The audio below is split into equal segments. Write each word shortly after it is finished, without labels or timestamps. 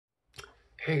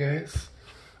Hey guys,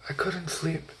 I couldn't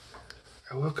sleep.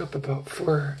 I woke up about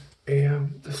 4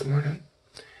 a.m. this morning,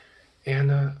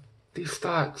 and these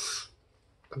thoughts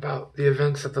about the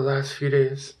events of the last few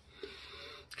days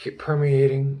keep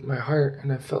permeating my heart,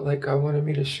 and I felt like God wanted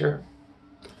me to share.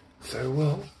 So I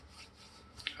will.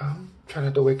 Try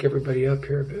not to wake everybody up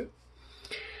here a bit.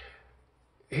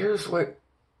 Here's what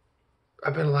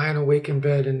I've been lying awake in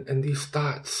bed, and these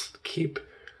thoughts keep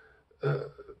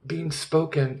being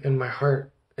spoken in my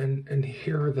heart, and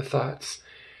here are the thoughts.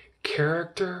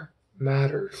 Character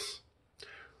matters.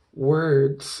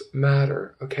 Words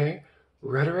matter, okay?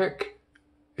 Rhetoric,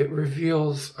 it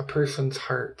reveals a person's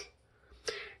heart.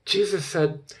 Jesus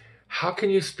said, "How can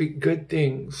you speak good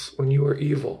things when you are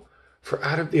evil? For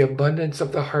out of the abundance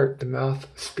of the heart, the mouth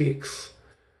speaks."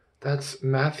 That's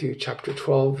Matthew chapter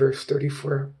 12, verse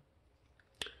 34.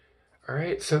 All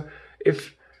right, so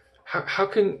how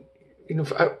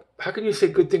can you say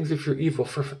good things if you're evil?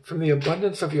 From the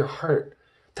abundance of your heart,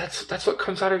 that's what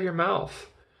comes out of your mouth.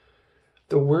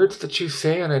 The words that you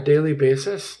say on a daily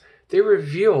basis, they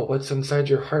reveal what's inside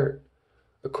your heart,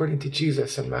 according to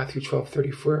Jesus in Matthew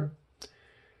 12:34.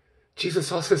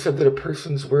 Jesus also said that a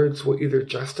person's words will either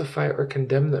justify or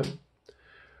condemn them.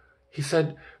 He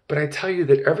said, "But I tell you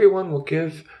that everyone will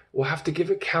have to give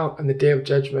account on the day of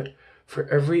judgment for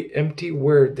every empty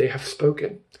word they have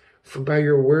spoken. For by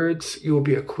your words you will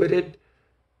be acquitted,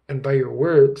 and by your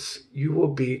words you will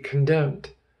be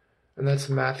condemned." And that's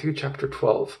Matthew chapter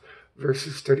 12,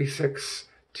 verses 36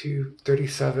 to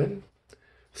 37.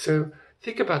 So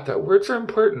think about that. Words are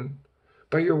important.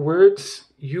 By your words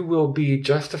you will be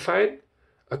justified,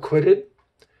 acquitted,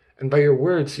 and by your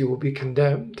words you will be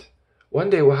condemned.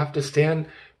 One day we'll have to stand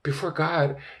before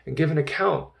God and give an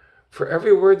account for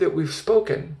every word that we've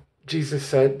spoken. Jesus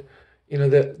said,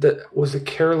 that was a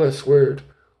careless word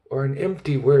or an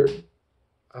empty word.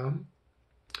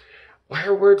 Why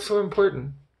are words so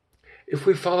important? If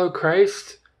we follow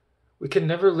Christ, we can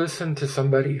never listen to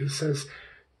somebody who says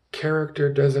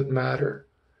character doesn't matter.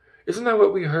 Isn't that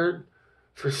what we heard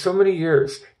for so many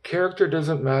years? Character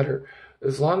doesn't matter.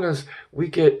 As long as we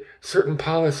get certain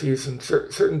policies and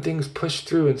certain things pushed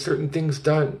through and certain things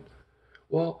done.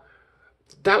 Well,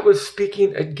 that was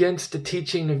speaking against the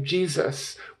teaching of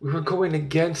Jesus. We were going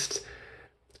against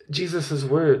Jesus'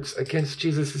 words, against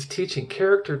Jesus' teaching.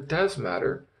 Character does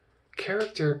matter.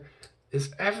 Character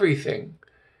is everything.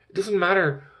 It doesn't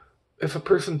matter if a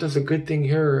person does a good thing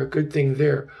here or a good thing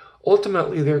there.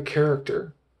 Ultimately, their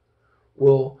character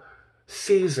will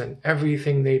season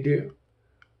everything they do,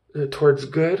 towards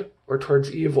good or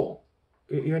towards evil.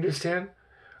 You understand?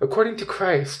 According to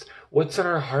Christ, what's in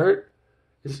our heart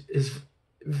is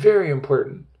very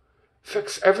important.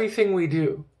 Affects everything we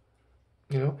do,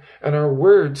 and our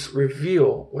words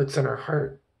reveal what's in our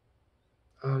heart.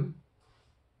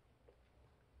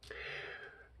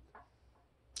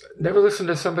 Never listen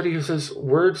to somebody who says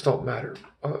words don't matter.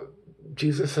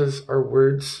 Jesus says our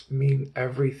words mean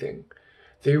everything.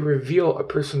 They reveal a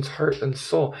person's heart and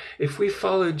soul. If we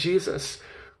follow Jesus,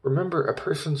 remember, a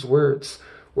person's words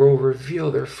will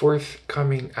reveal their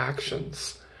forthcoming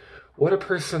actions. What a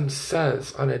person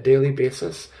says on a daily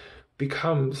basis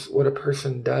becomes what a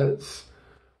person does.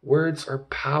 Words are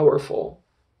powerful,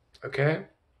 okay?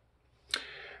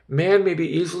 Man may be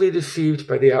easily deceived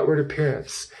by the outward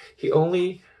appearance. He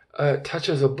only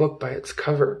touches a book by its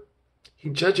cover. He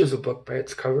judges a book by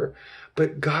its cover.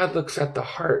 But God looks at the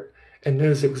heart and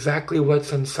knows exactly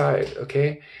what's inside,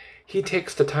 okay? He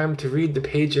takes the time to read the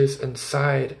pages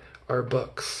inside our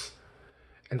books.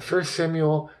 And 1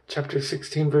 Samuel chapter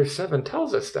 16, verse 7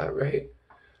 tells us that, right?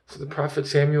 So the prophet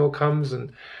Samuel comes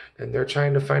and they're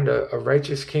trying to find a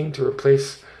righteous king to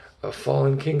replace a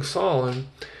fallen King Saul.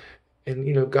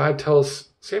 And God tells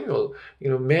Samuel,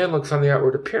 man looks on the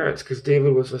outward appearance because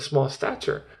David was of small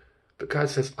stature. But God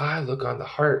says, I look on the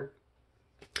heart.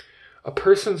 A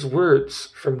person's words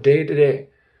from day to day,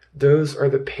 those are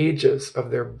the pages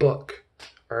of their book,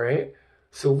 all right?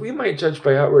 So we might judge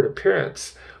by outward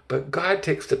appearance, but God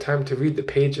takes the time to read the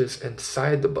pages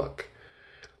inside the book.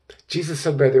 Jesus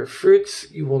said, by their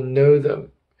fruits you will know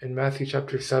them, in Matthew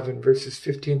chapter 7, verses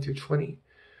 15 through 20.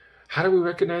 How do we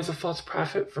recognize a false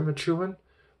prophet from a true one?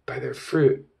 By their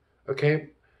fruit, okay?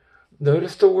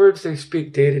 Notice the words they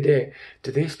speak day to day.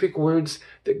 Do they speak words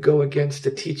that go against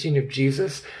the teaching of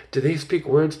Jesus? Do they speak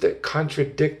words that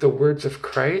contradict the words of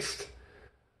Christ?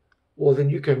 Well,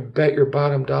 then you can bet your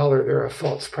bottom dollar they're a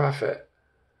false prophet.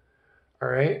 All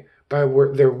right? By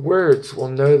their words, we'll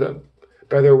know them.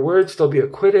 By their words, they'll be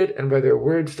acquitted, and by their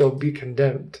words, they'll be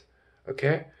condemned.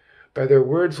 Okay? By their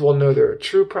words, we'll know they're a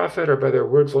true prophet, or by their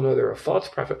words, we'll know they're a false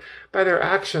prophet. By their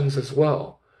actions as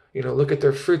well. Look at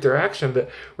their fruit, their action. But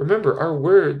remember, our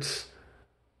words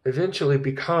eventually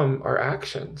become our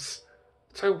actions.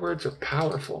 That's why words are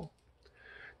powerful.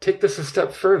 Take this a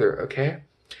step further, okay?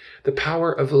 The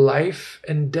power of life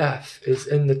and death is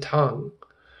in the tongue.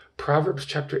 Proverbs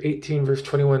chapter 18, verse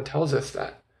 21 tells us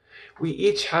that. We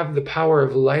each have the power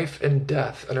of life and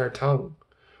death in our tongue.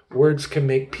 Words can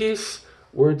make peace,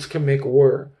 words can make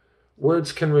war.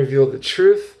 Words can reveal the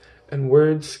truth, and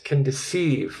words can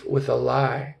deceive with a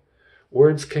lie.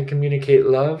 Words can communicate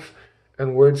love,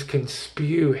 and words can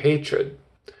spew hatred.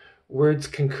 Words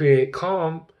can create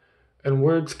calm, and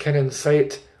words can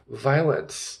incite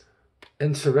violence,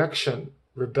 insurrection,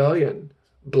 rebellion,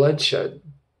 bloodshed.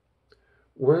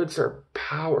 Words are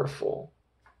powerful.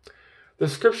 The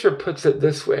scripture puts it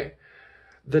this way: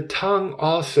 the tongue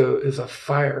also is a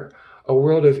fire, a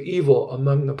world of evil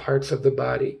among the parts of the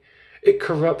body. It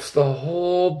corrupts the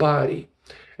whole body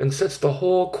and sets the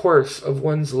whole course of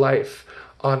one's life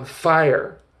on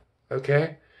fire,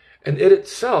 okay? And it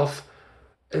itself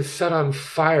is set on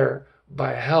fire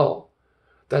by hell.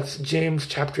 That's James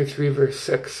chapter 3, verse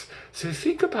 6. So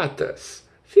think about this.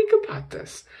 Think about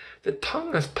this. The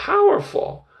tongue is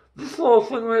powerful. This little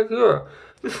thing right here,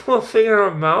 this little thing in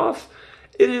our mouth,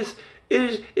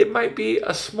 it might be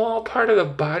a small part of the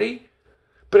body,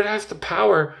 but it has the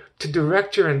power to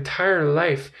direct your entire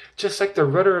life. Just like the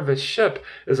rudder of a ship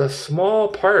is a small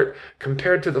part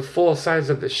compared to the full size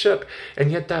of the ship,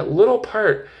 and yet that little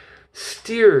part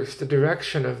steers the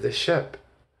direction of the ship.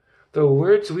 The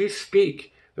words we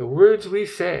speak, the words we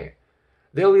say,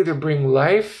 they'll either bring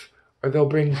life or they'll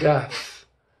bring death.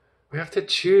 We have to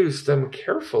choose them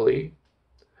carefully.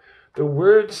 The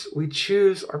words we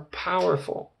choose are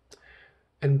powerful,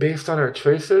 and based on our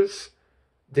choices,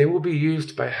 they will be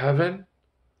used by heaven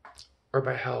or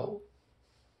by hell.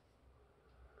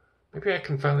 Maybe I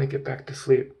can finally get back to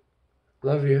sleep.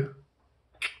 Love you.